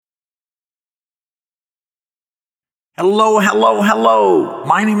Hello, hello, hello.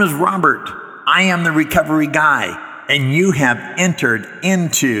 My name is Robert. I am the recovery guy, and you have entered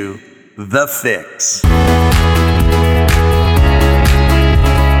into The Fix.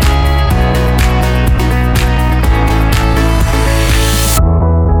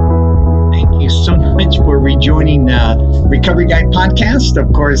 Thank you so much for rejoining Recovery Guy Podcast.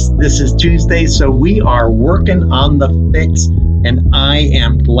 Of course, this is Tuesday, so we are working on The Fix, and I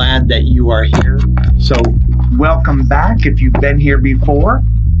am glad that you are here. So welcome back if you've been here before,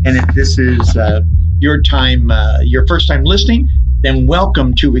 and if this is your first time listening, then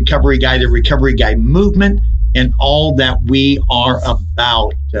welcome to Recovery Guy, the Recovery Guy movement, and all that we are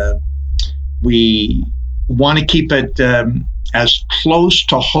about. We want to keep it as close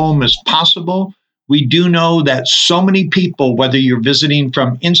to home as possible. We do know that so many people, whether you're visiting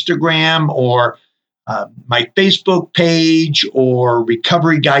from Instagram or my Facebook page or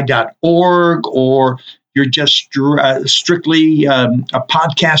recoveryguy.org, or you're just strictly a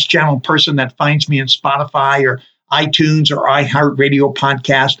podcast channel person that finds me in Spotify or iTunes or iHeartRadio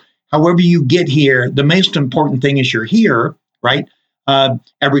podcast, however you get here, the most important thing is you're here, right? At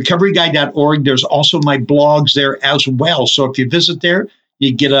recoveryguy.org, there's also my blogs there as well. So if you visit there,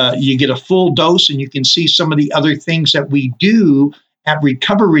 you get a full dose, and you can see some of the other things that we do at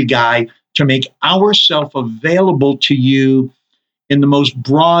Recovery Guy to make ourselves available to you in the most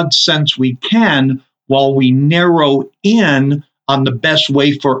broad sense we can, while we narrow in on the best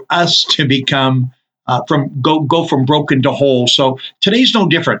way for us to become go from broken to whole. So today's no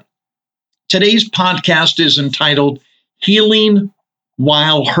different. Today's podcast is entitled Healing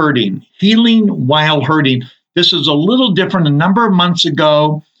While Hurting. Healing While Hurting. This is a little different. A number of months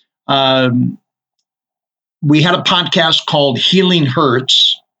ago, we had a podcast called Healing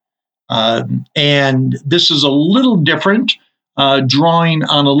Hurts. And this is a little different, drawing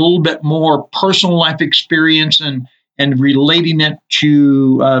on a little bit more personal life experience and relating it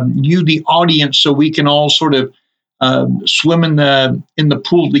to you, the audience, so we can all sort of swim in the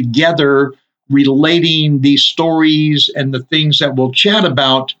pool together, relating these stories and the things that we'll chat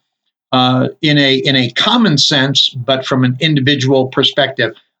about in a common sense, but from an individual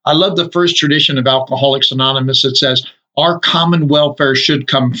perspective. I love the first tradition of Alcoholics Anonymous. It says, our common welfare should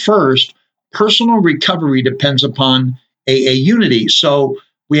come first. Personal recovery depends upon AA unity. So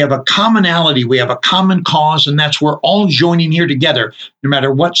we have a commonality, we have a common cause, and that's we're all joining here together. No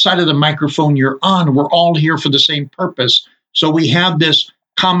matter what side of the microphone you're on, we're all here for the same purpose. So we have this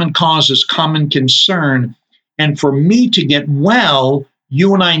common cause, this common concern. And for me to get well,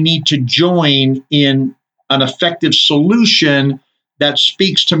 you and I need to join in an effective solution that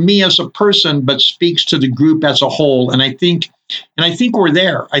speaks to me as a person, but speaks to the group as a whole. And I think we're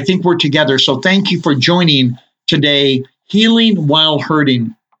there. I think we're together. So thank you for joining today, Healing While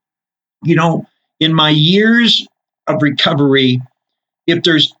Hurting. You know, in my years of recovery, if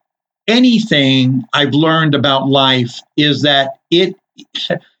there's anything I've learned about life, is that it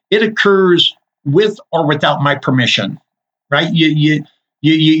occurs with or without my permission, right? You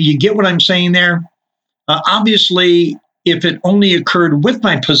get what I'm saying there? Obviously, if it only occurred with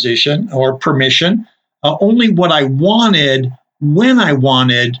my position or permission, only what I wanted when I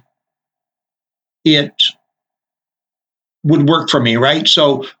wanted it would work for me, right?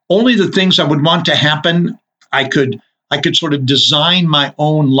 So only the things I would want to happen, I could sort of design my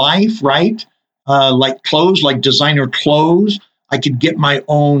own life, right? Like clothes, like designer clothes. I could get my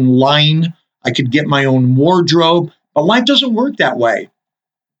own line. I could get my own wardrobe. But life doesn't work that way.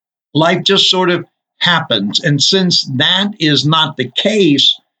 Life just sort of happens. And since that is not the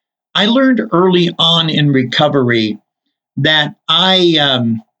case, I learned early on in recovery that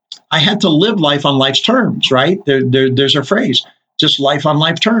I had to live life on life's terms, right? There's a phrase, just life on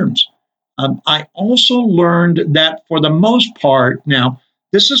life terms. I also learned that for the most part, now,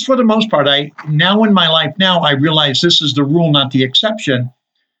 this is for the most part, now in my life now, I realize this is the rule, not the exception.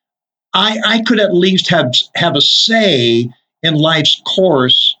 I could at least have a say in life's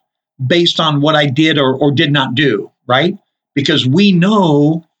course based on what I did or did not do, right? Because we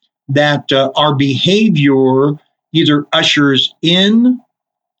know that our behavior either ushers in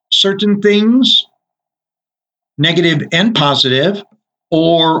certain things, negative and positive,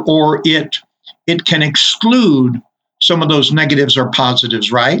 or it can exclude some of those negatives or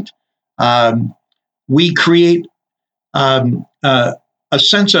positives, right? We create a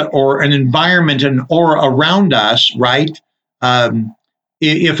sense of, or an environment, an aura around us, right?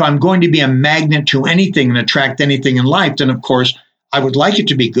 If I'm going to be a magnet to anything and attract anything in life, then of course I would like it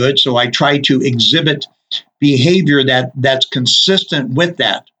to be good. So I try to exhibit behavior that's consistent with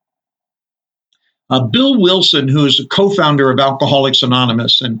that. Bill Wilson, who is a co-founder of Alcoholics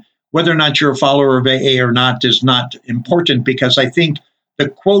Anonymous, and whether or not you're a follower of AA or not is not important, because I think the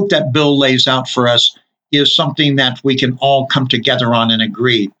quote that Bill lays out for us is something that we can all come together on and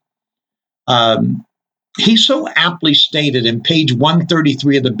agree. He so aptly stated in page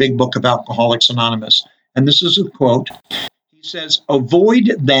 133 of the Big Book of Alcoholics Anonymous, and this is a quote. He says,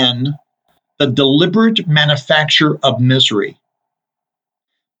 "Avoid then the deliberate manufacture of misery.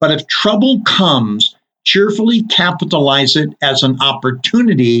 But if trouble comes, cheerfully capitalize it as an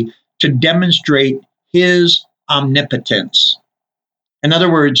opportunity to demonstrate his omnipotence." In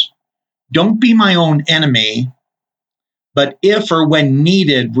other words, don't be my own enemy, but if or when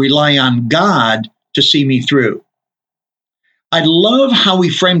needed, rely on God to see me through. I love how he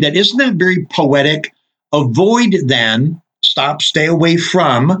framed that. Isn't that very poetic? Avoid then, stop, stay away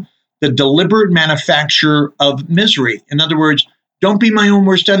from the deliberate manufacture of misery. In other words, don't be my own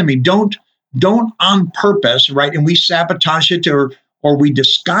worst enemy. Don't on purpose, right? And we sabotage it or we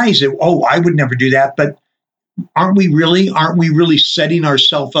disguise it. Oh, I would never do that. But aren't we really setting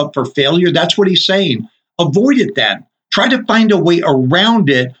ourselves up for failure? That's what he's saying. Avoid it then. Try to find a way around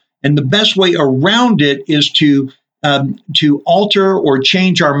it. And the best way around it is to alter or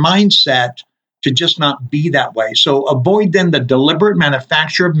change our mindset to just not be that way. So avoid then the deliberate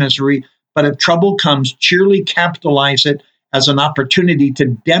manufacture of misery, but if trouble comes, cheerily capitalize it as an opportunity to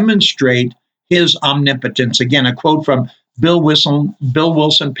demonstrate his omnipotence. Again, a quote from Bill Wilson,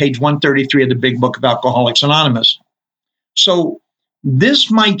 page 133 of the Big Book of Alcoholics Anonymous. So this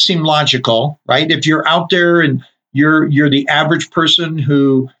might seem logical, right? If you're out there and you're the average person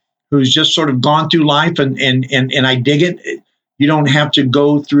who's just sort of gone through life, and I dig it. You don't have to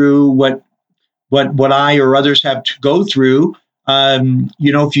go through what I or others have to go through.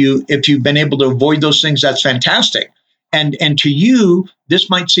 If you've been able to avoid those things, that's fantastic. And to you, this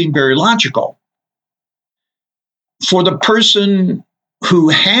might seem very logical. For the person who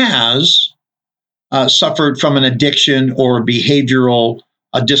has suffered from an addiction or behavioral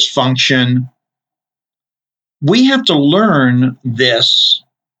dysfunction, we have to learn this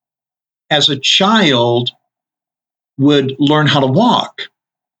as a child would learn how to walk.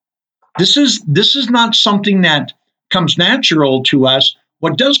 This is not something that comes natural to us.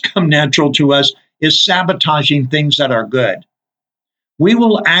 What does come natural to us is sabotaging things that are good. We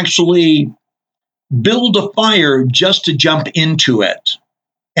will actually build a fire just to jump into it.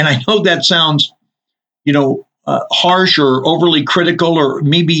 And I know that sounds, harsh or overly critical or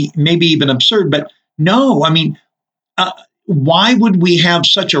maybe even absurd, but no, I mean, why would we have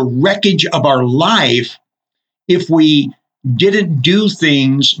such a wreckage of our life if we didn't do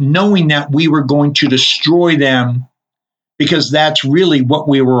things knowing that we were going to destroy them, because that's really what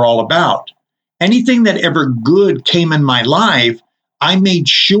we were all about. Anything that ever good came in my life, I made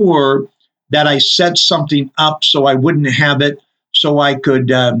sure that I set something up so I wouldn't have it, so I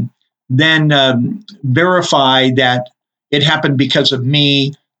could then verify that it happened because of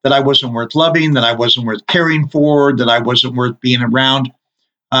me, that I wasn't worth loving, that I wasn't worth caring for, that I wasn't worth being around.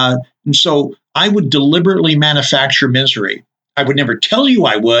 And so I would deliberately manufacture misery. I would never tell you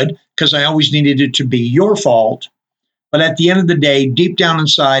I would, because I always needed it to be your fault. But at the end of the day, deep down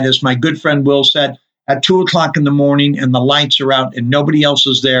inside, as my good friend Will said, at 2:00 in the morning and the lights are out and nobody else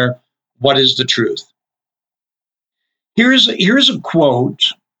is there, what is the truth? Here's a quote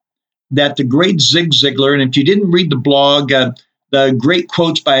that the great Zig Ziglar, and if you didn't read the blog, the great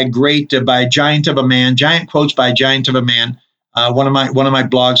quotes by a giant of a man, giant quotes by a giant of a man, one of my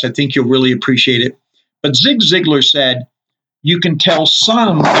blogs, I think you'll really appreciate it. But Zig Ziglar said, "You can tell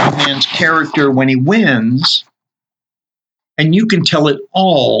some of a man's character when he wins, and you can tell it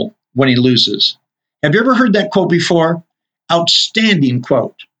all when he loses." Have you ever heard that quote before? Outstanding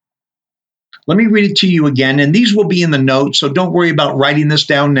quote. Let me read it to you again, and these will be in the notes, so don't worry about writing this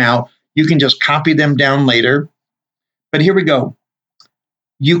down now. You can just copy them down later. But here we go.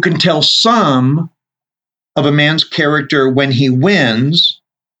 You can tell some of a man's character when he wins,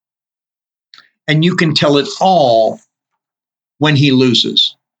 and you can tell it all when he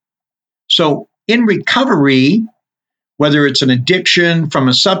loses. So in recovery, whether it's an addiction from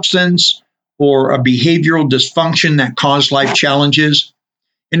a substance or a behavioral dysfunction that caused life challenges,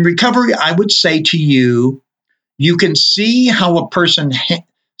 in recovery, I would say to you, you can see how a person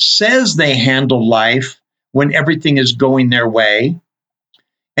says they handle life when everything is going their way,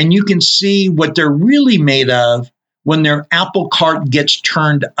 and you can see what they're really made of when their apple cart gets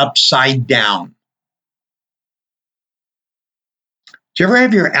turned upside down. Do you ever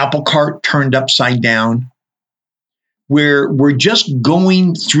have your apple cart turned upside down? Where we're just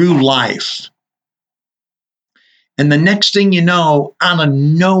going through life, and the next thing you know, out of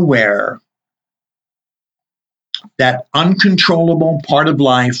nowhere, that uncontrollable part of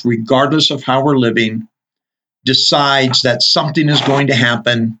life, regardless of how we're living, decides that something is going to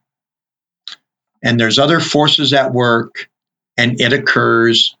happen and there's other forces at work and it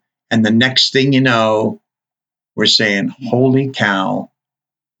occurs. And the next thing you know, we're saying, holy cow,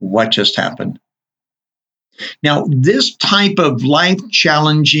 what just happened? Now, this type of life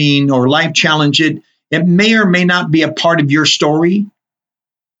challenge, it may or may not be a part of your story,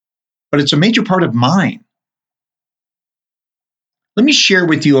 but it's a major part of mine. Let me share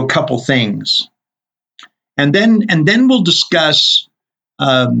with you a couple things. And then we'll discuss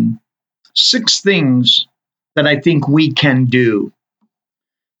 6 things that I think we can do.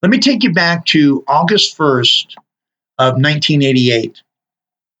 Let me take you back to August 1st of 1988.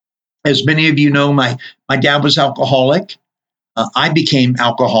 As many of you know, my dad was alcoholic. I became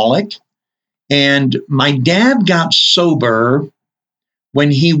alcoholic. And my dad got sober when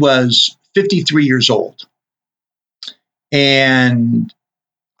he was 53 years old. And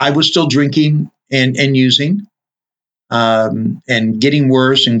I was still drinking and using and getting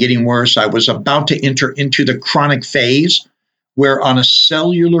worse and getting worse. I was about to enter into the chronic phase where on a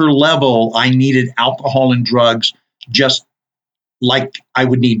cellular level, I needed alcohol and drugs just like I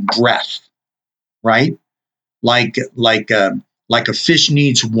would need breath, right? Like a fish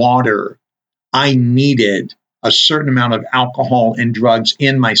needs water. I needed a certain amount of alcohol and drugs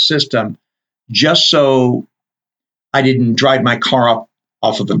in my system just so I didn't drive my car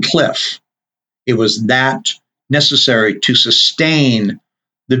off of a cliff. It was that necessary to sustain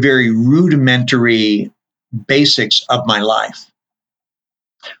the very rudimentary basics of my life.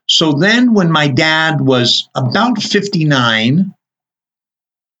 So then when my dad was about 59,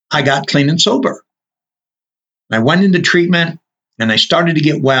 I got clean and sober. I went into treatment and I started to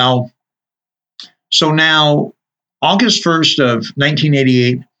get well. So now, August 1st of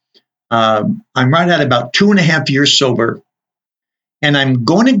 1988, I'm right at about 2.5 years sober. And I'm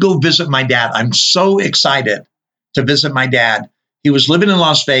going to go visit my dad. I'm so excited to visit my dad. He was living in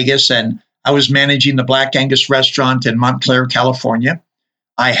Las Vegas and I was managing the Black Angus restaurant in Montclair, California.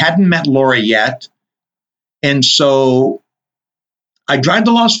 I hadn't met Laura yet. And so I drive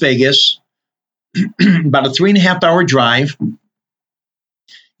to Las Vegas, about a 3.5-hour drive.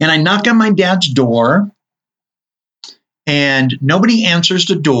 And I knock on my dad's door and nobody answers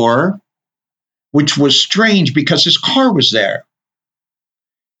the door, which was strange because his car was there.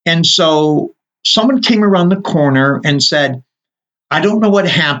 And so someone came around the corner and said, I don't know what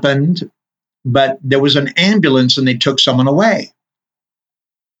happened, but there was an ambulance and they took someone away.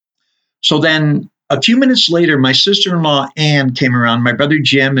 So then a few minutes later, my sister-in-law, Ann, came around. My brother,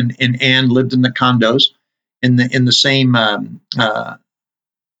 Jim, and Ann lived in the condos in the same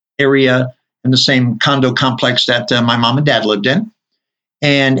area, in the same condo complex that my mom and dad lived in.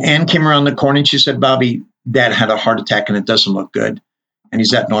 And Ann came around the corner and she said, Bobby, Dad had a heart attack and it doesn't look good. And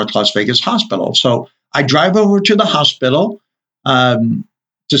he's at North Las Vegas Hospital. So I drive over to the hospital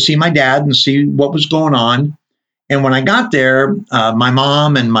to see my dad and see what was going on. And when I got there, my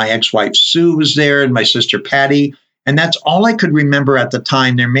mom and my ex-wife Sue was there and my sister Patty. And that's all I could remember at the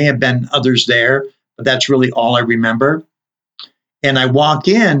time. There may have been others there, but that's really all I remember. And I walk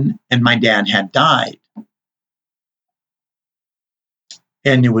in and my dad had died.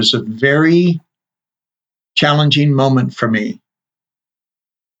 And it was a very challenging moment for me.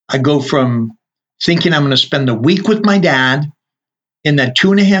 I go from thinking I'm going to spend the week with my dad. In that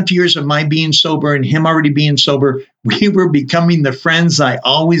 2.5 years of my being sober and him already being sober, we were becoming the friends I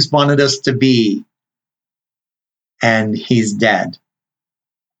always wanted us to be. And he's dead.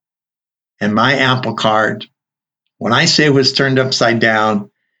 And my Apple Cart, when I say it was turned upside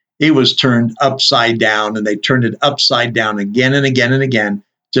down, it was turned upside down, and they turned it upside down again and again and again,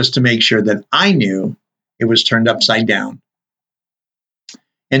 just to make sure that I knew it was turned upside down.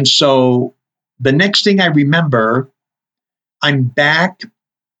 And so the next thing I remember, I'm back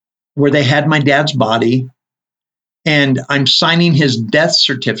where they had my dad's body, and I'm signing his death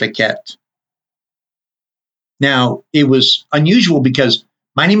certificate. Now, it was unusual because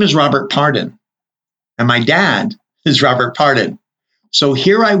my name is Robert Pardon, and my dad is Robert Pardon. So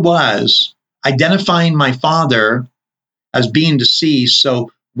here I was identifying my father as being deceased.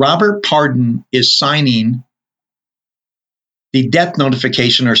 So Robert Pardon is signing the death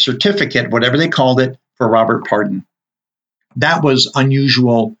notification or certificate, whatever they called it, for Robert Pardon. That was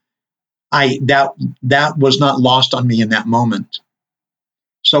unusual. That was not lost on me in that moment.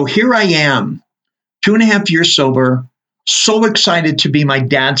 So here I am, 2.5 years sober, so excited to be my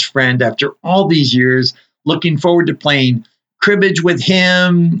dad's friend after all these years, looking forward to playing cribbage with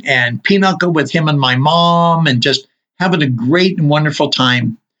him and pinochle with him and my mom and just having a great and wonderful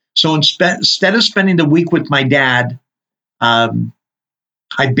time. So instead of spending the week with my dad, I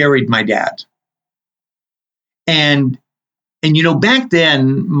buried my dad. And back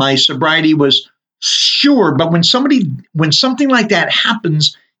then my sobriety was sure, but when something like that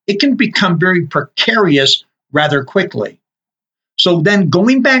happens, it can become very precarious rather quickly. So then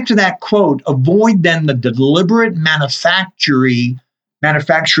going back to that quote, avoid then the deliberate manufacturing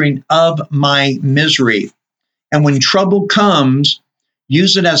of my misery. And when trouble comes,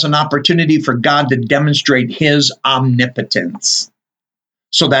 use it as an opportunity for God to demonstrate his omnipotence.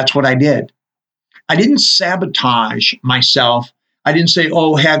 So that's what I did. I didn't sabotage myself. I didn't say,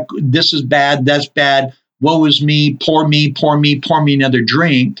 oh, heck, this is bad, that's bad, woe is me, pour me another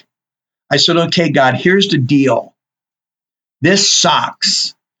drink. I said, okay, God, here's the deal. This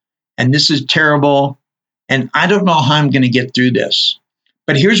sucks, and this is terrible, and I don't know how I'm going to get through this.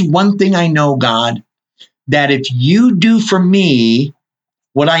 But here's one thing I know, God, that if you do for me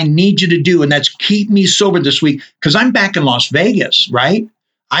what I need you to do, and that's keep me sober this week, because I'm back in Las Vegas, right?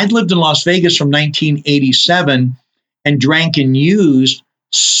 I'd lived in Las Vegas from 1987 and drank and used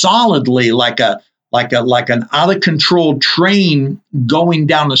solidly like an out of control train going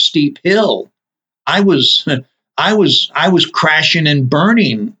down a steep hill. I was crashing and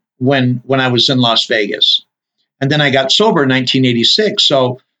burning when I was in Las Vegas. And then I got sober in 1986.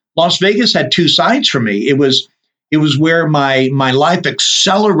 So Las Vegas had two sides for me. It was where my life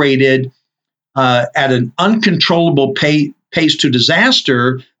accelerated at an uncontrollable pace to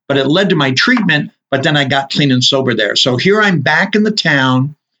disaster, but it led to my treatment. But then I got clean and sober there. So here I'm back in the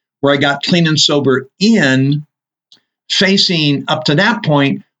town where I got clean and sober in, facing up to that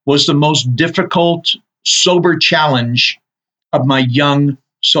point was the most difficult sober challenge of my young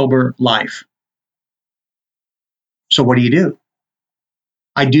sober life. So what do?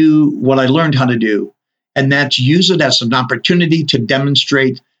 I do what I learned how to do, and that's use it as an opportunity to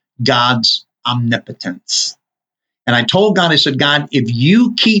demonstrate God's omnipotence. And I told God, I said, God, if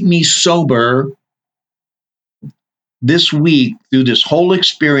you keep me sober this week through this whole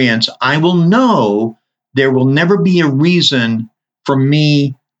experience, I will know there will never be a reason for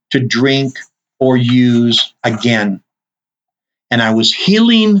me to drink or use again. And I was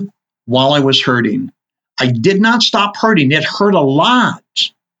healing while I was hurting. I did not stop hurting. It hurt a lot.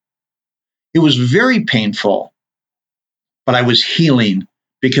 It was very painful, but I was healing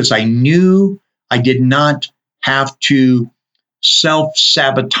because I knew I did not have to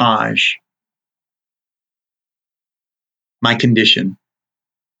self-sabotage my condition.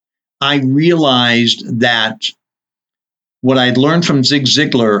 I realized that what I'd learned from Zig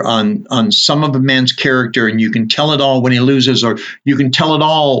Ziglar on some of a man's character, and you can tell it all when he loses, or you can tell it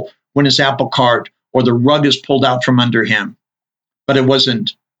all when his apple cart or the rug is pulled out from under him. But it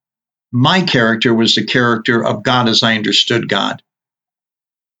wasn't my character, was the character of God as I understood God.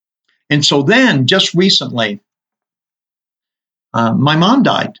 And so then, just recently, my mom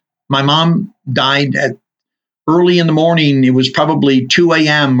died. My mom died at early in the morning. It was probably 2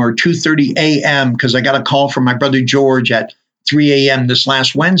 a.m. or 2:30 a.m. because I got a call from my brother George at 3 a.m. this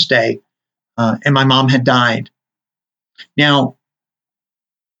last Wednesday, and my mom had died. Now,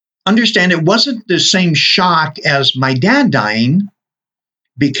 understand it wasn't the same shock as my dad dying,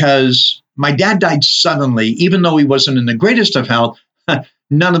 because my dad died suddenly. Even though he wasn't in the greatest of health,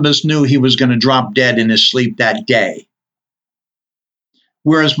 none of us knew he was going to drop dead in his sleep that day.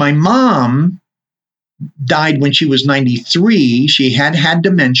 Whereas my mom died when she was 93. She had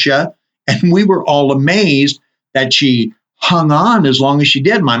dementia, and we were all amazed that she hung on as long as she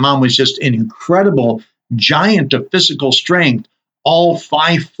did. My mom was just an incredible giant of physical strength, all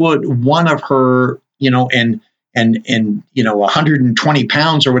 5'1" of her, and 120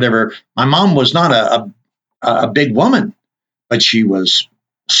 pounds or whatever. My mom was not a big woman, but she was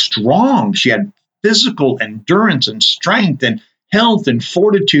strong. She had physical endurance and strength and health and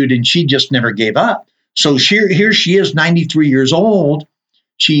fortitude, and she just never gave up. So here she is, 93 years old.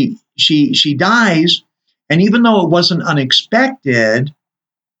 She dies, and even though it wasn't unexpected,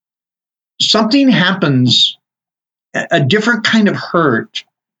 something happens, a different kind of hurt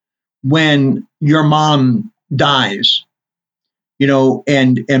when your mom dies.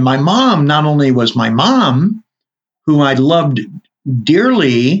 And my mom not only was my mom, who I loved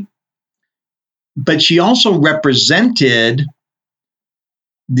dearly, but she also represented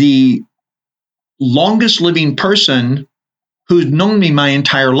the longest living person who's known me my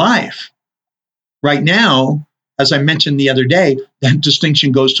entire life. Right now, as I mentioned the other day, that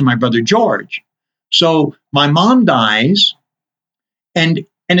distinction goes to my brother George. So my mom dies, and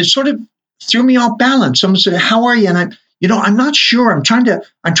it sort of threw me off balance. Someone said, "How are you?" And I'm not sure. I'm trying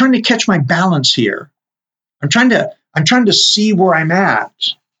to catch my balance here. I'm trying to see where I'm at.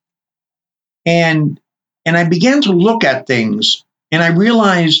 And I began to look at things, and I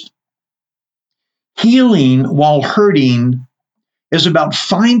realized healing while hurting is about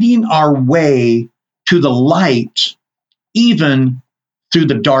finding our way to the light, even through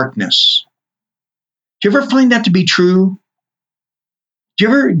the darkness. Do you ever find that to be true? Do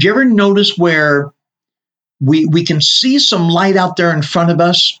you ever notice where we can see some light out there in front of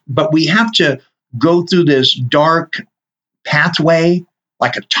us, but we have to go through this dark pathway,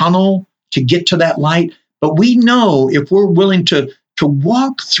 like a tunnel, to get to that light? But we know if we're willing to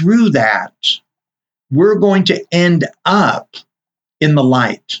walk through that, we're going to end up in the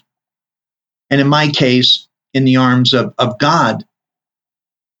light. And in my case, in the arms of God.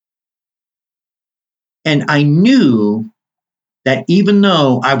 And I knew that even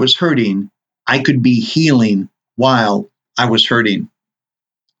though I was hurting, I could be healing while I was hurting.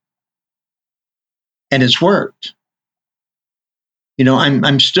 And it's worked. You know, I'm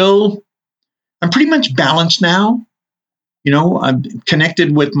pretty much balanced now. You know, I'm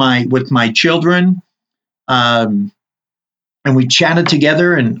connected with my children. And we chatted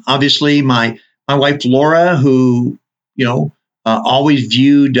together, and obviously my wife Laura, who always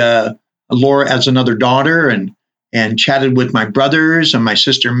viewed Laura as another daughter, and chatted with my brothers and my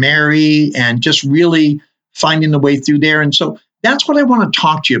sister Mary, and just really finding the way through there. And so that's what I want to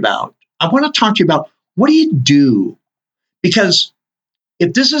talk to you about. I want to talk to you about, what do you do? Because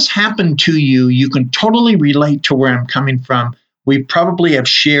if this has happened to you, you can totally relate to where I'm coming from. We probably have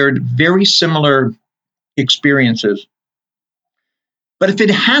shared very similar experiences. But if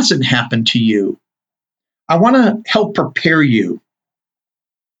it hasn't happened to you, I want to help prepare you.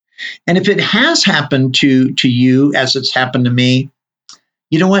 And if it has happened to you, as it's happened to me,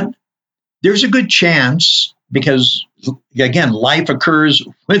 you know what? There's a good chance, because, again, life occurs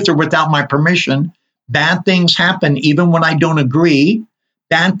with or without my permission. Bad things happen even when I don't agree.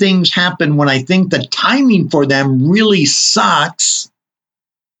 Bad things happen when I think the timing for them really sucks.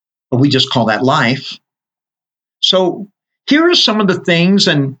 But we just call that life. So here are some of the things,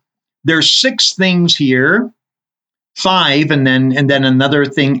 and there's 6 things here, 5, and then another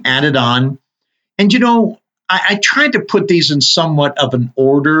thing added on. And I tried to put these in somewhat of an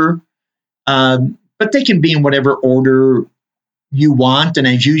order, but they can be in whatever order you want. And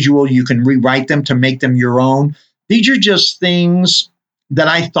as usual, you can rewrite them to make them your own. These are just things that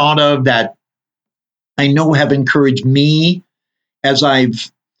I thought of that I know have encouraged me as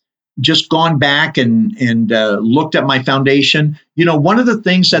I've just gone back and looked at my foundation. One of the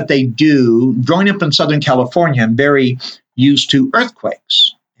things that they do, growing up in Southern California, I'm very used to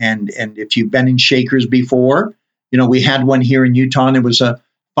earthquakes. And if you've been in shakers before, we had one here in Utah, and it was a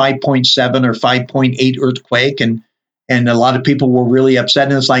 5.7 or 5.8 earthquake. And a lot of people were really upset.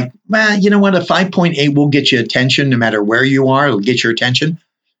 And it's like, well, you know what? A 5.8 will get you attention no matter where you are. It'll get your attention.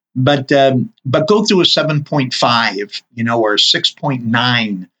 But go through a 7.5, or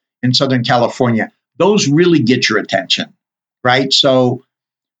 6.9 in Southern California. Those really get your attention, right? So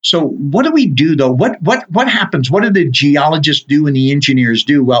what do we do though? What happens? What do the geologists do and the engineers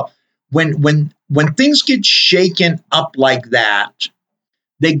do? Well, when things get shaken up like that,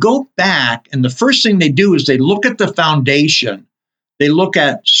 they go back, and the first thing they do is they look at the foundation. They look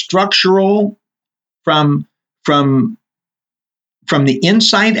at structural from the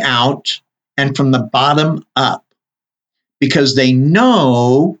inside out and from the bottom up, because they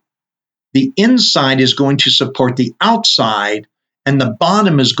know the inside is going to support the outside and the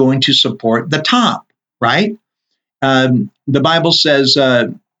bottom is going to support the top, right? The Bible says,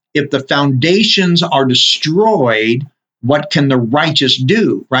 if the foundations are destroyed, what can the righteous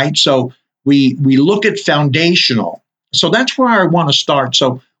do, right? So we look at foundational. So that's where I want to start.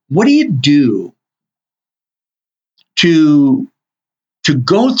 So what do you do to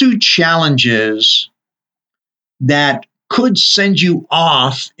go through challenges that could send you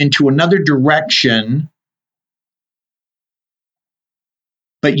off into another direction,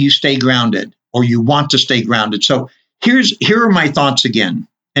 but you stay grounded, or you want to stay grounded? So here are my thoughts again.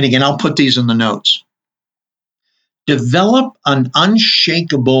 And again, I'll put these in the notes. Develop an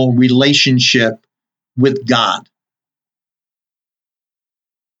unshakable relationship with God.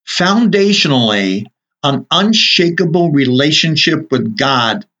 Foundationally, an unshakable relationship with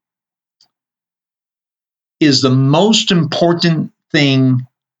God is the most important thing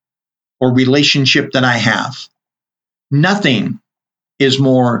or relationship that I have. Nothing is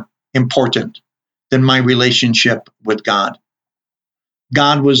more important than my relationship with God.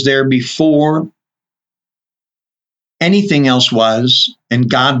 God was there before anything else was, and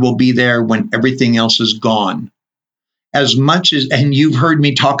God will be there when everything else is gone. As much as, and you've heard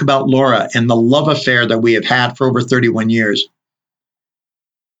me talk about Laura and the love affair that we have had for over 31 years.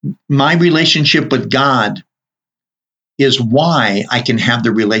 My relationship with God is why I can have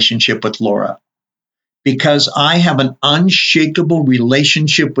the relationship with Laura. Because I have an unshakable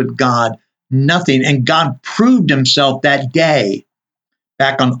relationship with God, nothing. And God proved himself that day.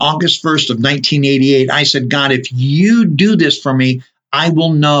 Back on August 1st of 1988, I said, God, if you do this for me, I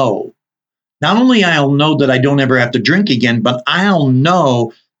will know. Not only I'll know that I don't ever have to drink again, but I'll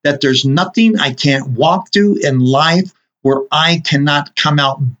know that there's nothing I can't walk through in life where I cannot come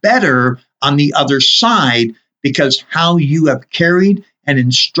out better on the other side because how you have carried and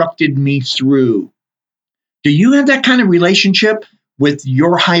instructed me through. Do you have that kind of relationship with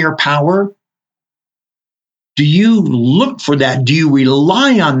your higher power? Do you look for that? Do you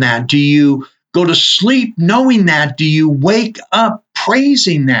rely on that? Do you go to sleep knowing that? Do you wake up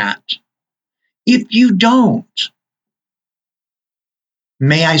praising that? If you don't,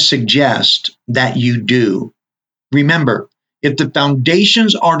 may I suggest that you do. Remember, if the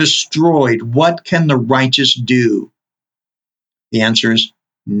foundations are destroyed, what can the righteous do? The answer is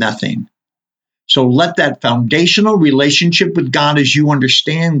nothing. So let that foundational relationship with God as you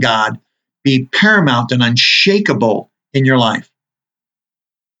understand God be paramount and unshakable in your life.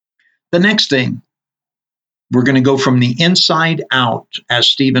 The next thing, we're going to go from the inside out, as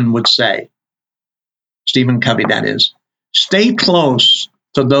Stephen would say. Stephen Covey, that is. Stay close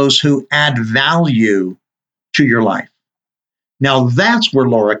to those who add value to your life. Now that's where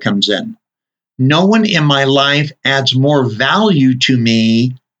Laura comes in. No one in my life adds more value to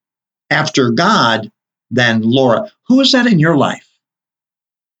me after God than Laura. Who is that in your life?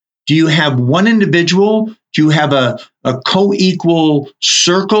 Do you have one individual? Do you have a co-equal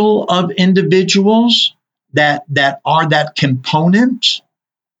circle of individuals that are that component?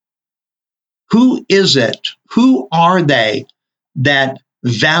 Who is it? Who are they that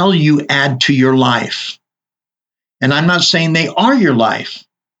value add to your life? And I'm not saying they are your life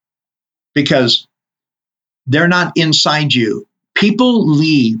because they're not inside you. People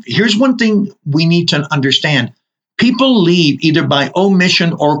leave. Here's one thing we need to understand. People leave either by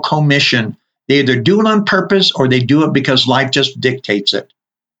omission or commission. They either do it on purpose or they do it because life just dictates it,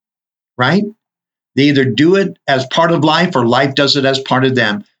 right? They either do it as part of life or life does it as part of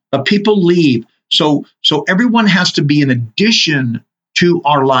them. But people leave. So everyone has to be an addition to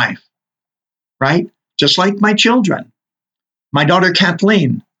our life, right? Just like my children. My daughter,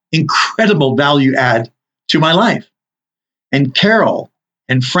 Kathleen, incredible value add to my life. And Carol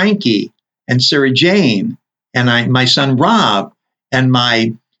and Frankie and Sarah Jane and my son, Rob, and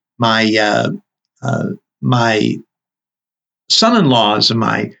my son-in-laws and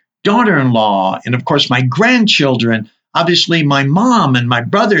my daughter-in-law, and of course, my grandchildren, obviously my mom and my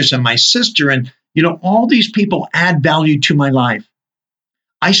brothers and my sister, and all these people add value to my life.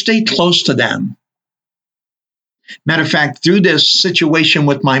 I stay close to them. Matter of fact, through this situation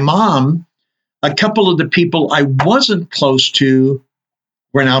with my mom, a couple of the people I wasn't close to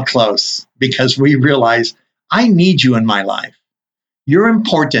were now close because we realized I need you in my life. You're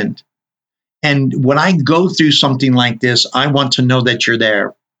important. And when I go through something like this, I want to know that you're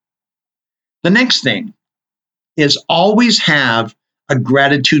there. The next thing is always have a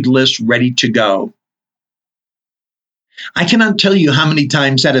gratitude list ready to go. I cannot tell you how many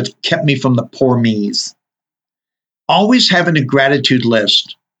times that has kept me from the poor me's. Always having a gratitude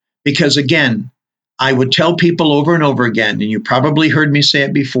list. Because again, I would tell people over and over again, and you probably heard me say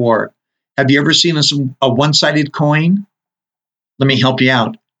it before, have you ever seen a one-sided coin? Let me help you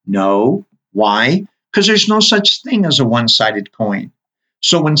out. No. Why? Because there's no such thing as a one-sided coin.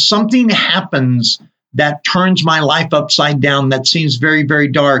 So when something happens that turns my life upside down, that seems very, very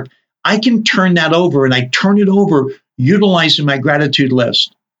dark, I can turn that over, and I turn it over utilizing my gratitude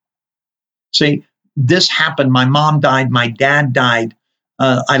list. Say, this happened. My mom died. My dad died.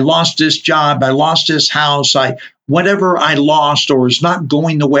 I lost this job. I lost this house. Whatever I lost or is not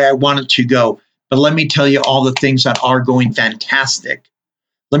going the way I want it to go. But let me tell you all the things that are going fantastic.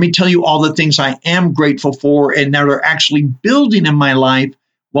 Let me tell you all the things I am grateful for and that are actually building in my life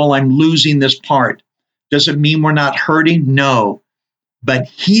while I'm losing this part. Does it mean we're not hurting? No. But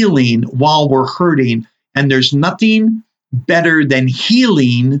healing while we're hurting. And there's nothing better than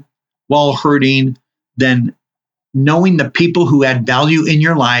healing while hurting than knowing the people who add value in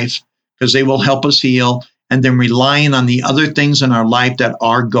your life because they will help us heal, and then relying on the other things in our life that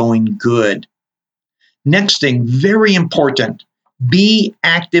are going good. Next thing, very important, be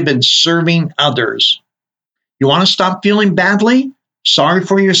active in serving others. You want to stop feeling badly? Sorry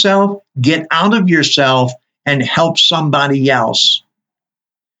for yourself? Get out of yourself and help somebody else.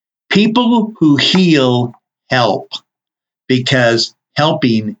 People who heal help because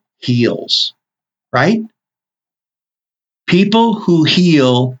helping heals, right? People who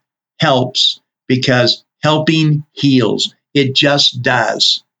heal helps because helping heals. It just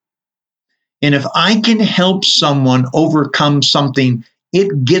does. And if I can help someone overcome something,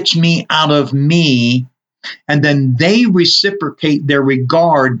 it gets me out of me, and then they reciprocate their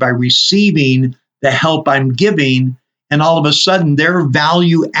regard by receiving the help I'm giving, and all of a sudden they're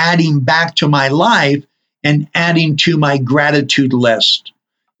value adding back to my life and adding to my gratitude list.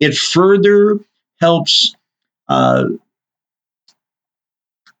 It further helps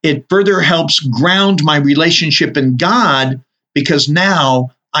ground my relationship in God, because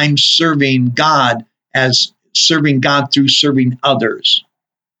now I'm serving God through serving others.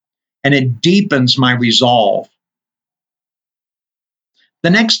 And it deepens my resolve. The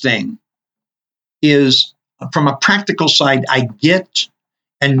next thing is, from a practical side, I get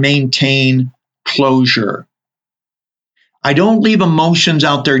and maintain closure. I don't leave emotions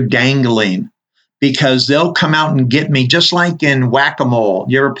out there dangling, because they'll come out and get me, just like in Whack-A-Mole.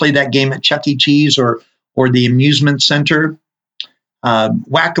 You ever play that game at Chuck E. Cheese or the amusement center?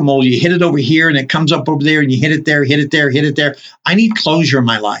 Whack-A-Mole, you hit it over here and it comes up over there, and you hit it there, hit it there, hit it there. I need closure in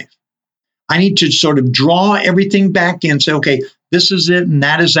my life. I need to sort of draw everything back in, say, okay, this is it and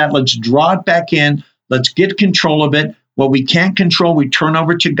that is that. Let's draw it back in. Let's get control of it. What we can't control, we turn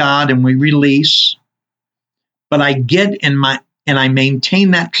over to God and we release. But I get and I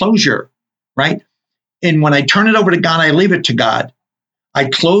maintain that closure, right? And when I turn it over to God, I leave it to God. I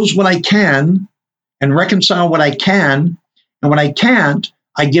close what I can and reconcile what I can. And what I can't,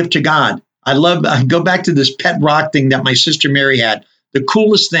 I give to God. I go back to this pet rock thing that my sister Mary had. The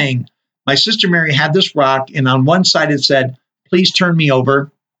coolest thing, my sister Mary had this rock, and on one side it said, "Please turn me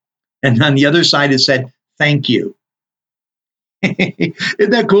over." And on the other side it said, "Thank you." Isn't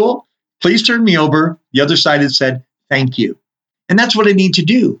that cool? Please turn me over. The other side it said, "Thank you." And that's what I need to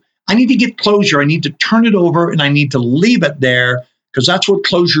do. I need to get closure. I need to turn it over and I need to leave it there, because that's what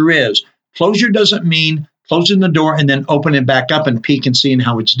closure is. Closure doesn't mean closing the door and then open it back up and peek and seeing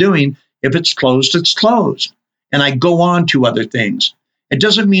how it's doing. If it's closed, it's closed. And I go on to other things. It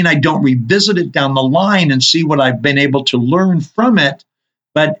doesn't mean I don't revisit it down the line and see what I've been able to learn from it,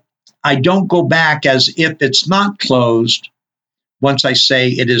 but I don't go back as if it's not closed once I say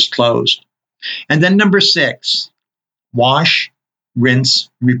it is closed. And then number 6, wash, rinse,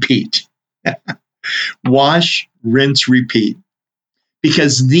 repeat. Wash, rinse, repeat.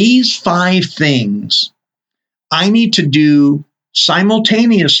 Because these 5 things I need to do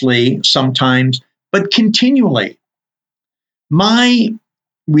simultaneously sometimes, but continually. My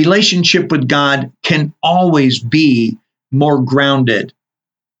relationship with God can always be more grounded,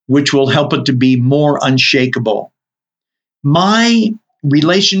 which will help it to be more unshakable. My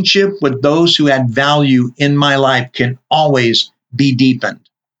relationship with those who add value in my life can always be deepened.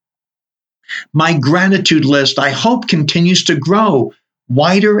 My gratitude list, I hope, continues to grow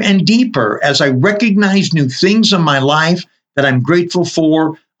wider and deeper as I recognize new things in my life that I'm grateful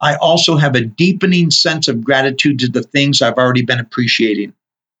for. I also have a deepening sense of gratitude to the things I've already been appreciating.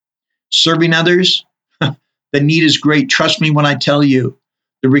 Serving others, the need is great. Trust me when I tell you.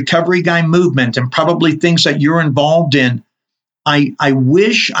 The Recovery Guy movement and probably things that you're involved in, I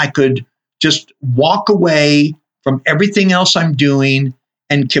wish I could just walk away from everything else I'm doing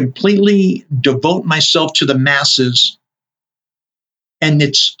and completely devote myself to the masses, and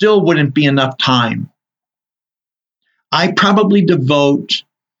it still wouldn't be enough time. I probably devote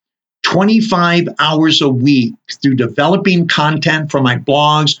 25 hours a week through developing content for my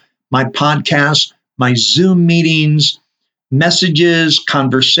blogs, my podcasts, my Zoom meetings, messages,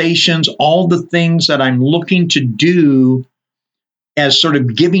 conversations, all the things that I'm looking to do as sort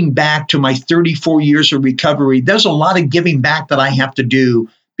of giving back to my 34 years of recovery. There's a lot of giving back that I have to do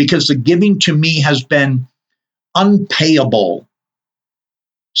because the giving to me has been unpayable.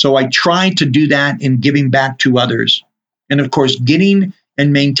 So I try to do that in giving back to others. And of course, getting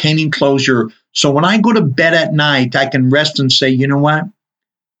and maintaining closure. So when I go to bed at night, I can rest and say, you know what?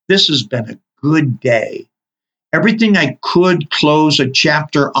 This has been a good day. Everything I could close a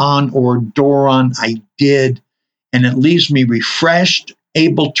chapter on or a door on, I did. And it leaves me refreshed,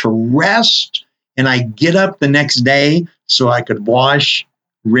 able to rest. And I get up the next day so I could wash,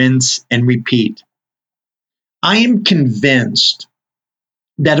 rinse, and repeat. I am convinced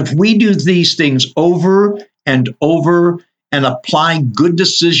that if we do these things over and over and apply good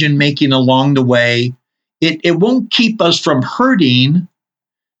decision making along the way, it won't keep us from hurting,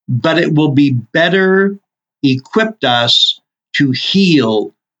 but it will be better equipped us to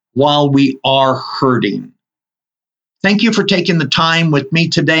heal while we are hurting. Thank you for taking the time with me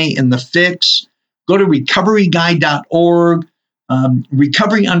today in The Fix. Go to recoveryguy.org.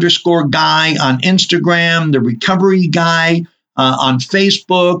 recovery_guy on Instagram, the Recovery Guy on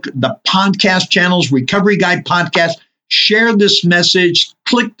Facebook, the podcast channels, Recovery Guy Podcast. Share this message,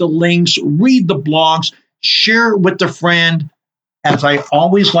 click the links, read the blogs, share it with a friend. As I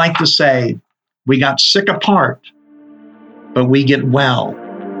always like to say, we got sick apart, but we get well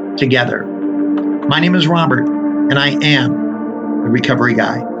together. My name is Robert, and I am the Recovery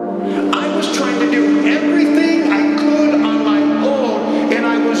Guy.